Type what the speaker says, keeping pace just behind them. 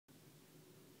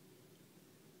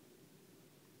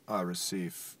I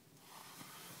received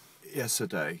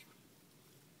yesterday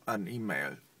an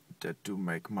email that do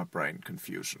make my brain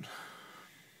confusion.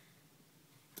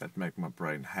 That make my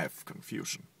brain have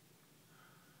confusion.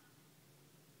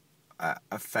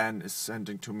 A fan is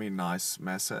sending to me nice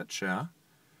message, yeah?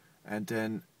 And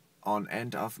then on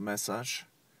end of message,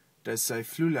 they say,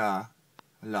 Flula,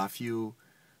 love you.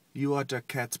 You are the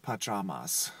cat's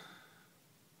pajamas.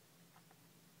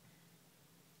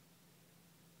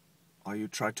 Are you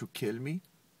trying to kill me,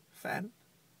 fan?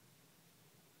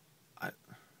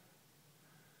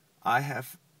 I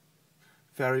have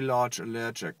very large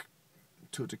allergic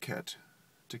to the cat.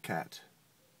 The cat.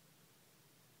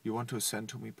 You want to send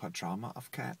to me pajama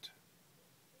of cat?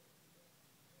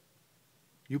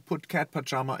 You put cat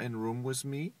pajama in room with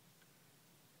me.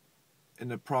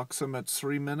 In approximate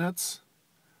 3 minutes,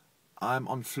 I'm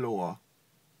on floor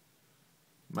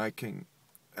making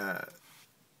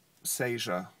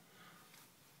seizure.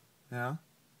 Yeah,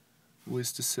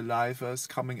 with the salivas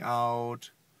coming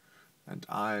out, and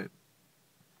I'm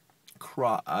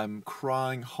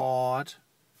crying hard.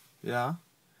 Yeah,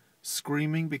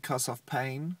 screaming because of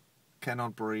pain,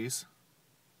 cannot breathe.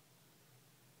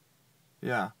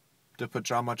 Yeah, the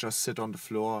pajama just sit on the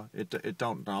floor. It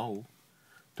don't know.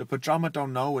 The pajama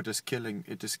don't know it is killing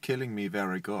me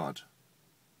very good.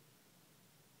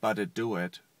 But it do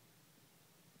it.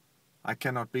 I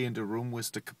cannot be in the room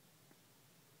with the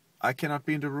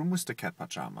cat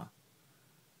pajama.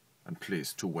 And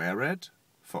please, to wear it,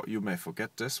 for you may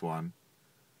forget this one.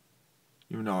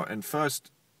 You know, and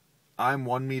first, I'm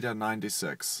 1.96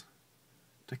 meters.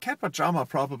 The cat pajama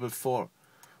probably for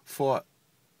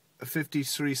a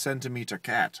 53 centimeter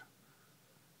cat.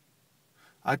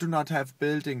 I do not have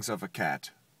buildings of a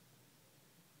cat.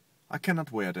 I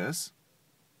cannot wear this.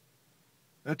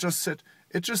 It just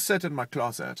sit in my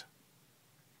closet.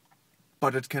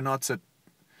 But it cannot sit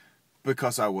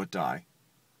because I would die.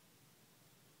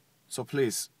 So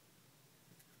please,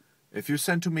 if you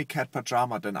send to me cat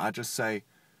pajama, then I just say,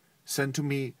 send to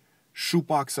me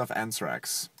shoebox of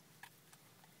anthrax.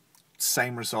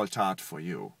 Same result for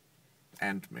you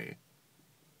and me.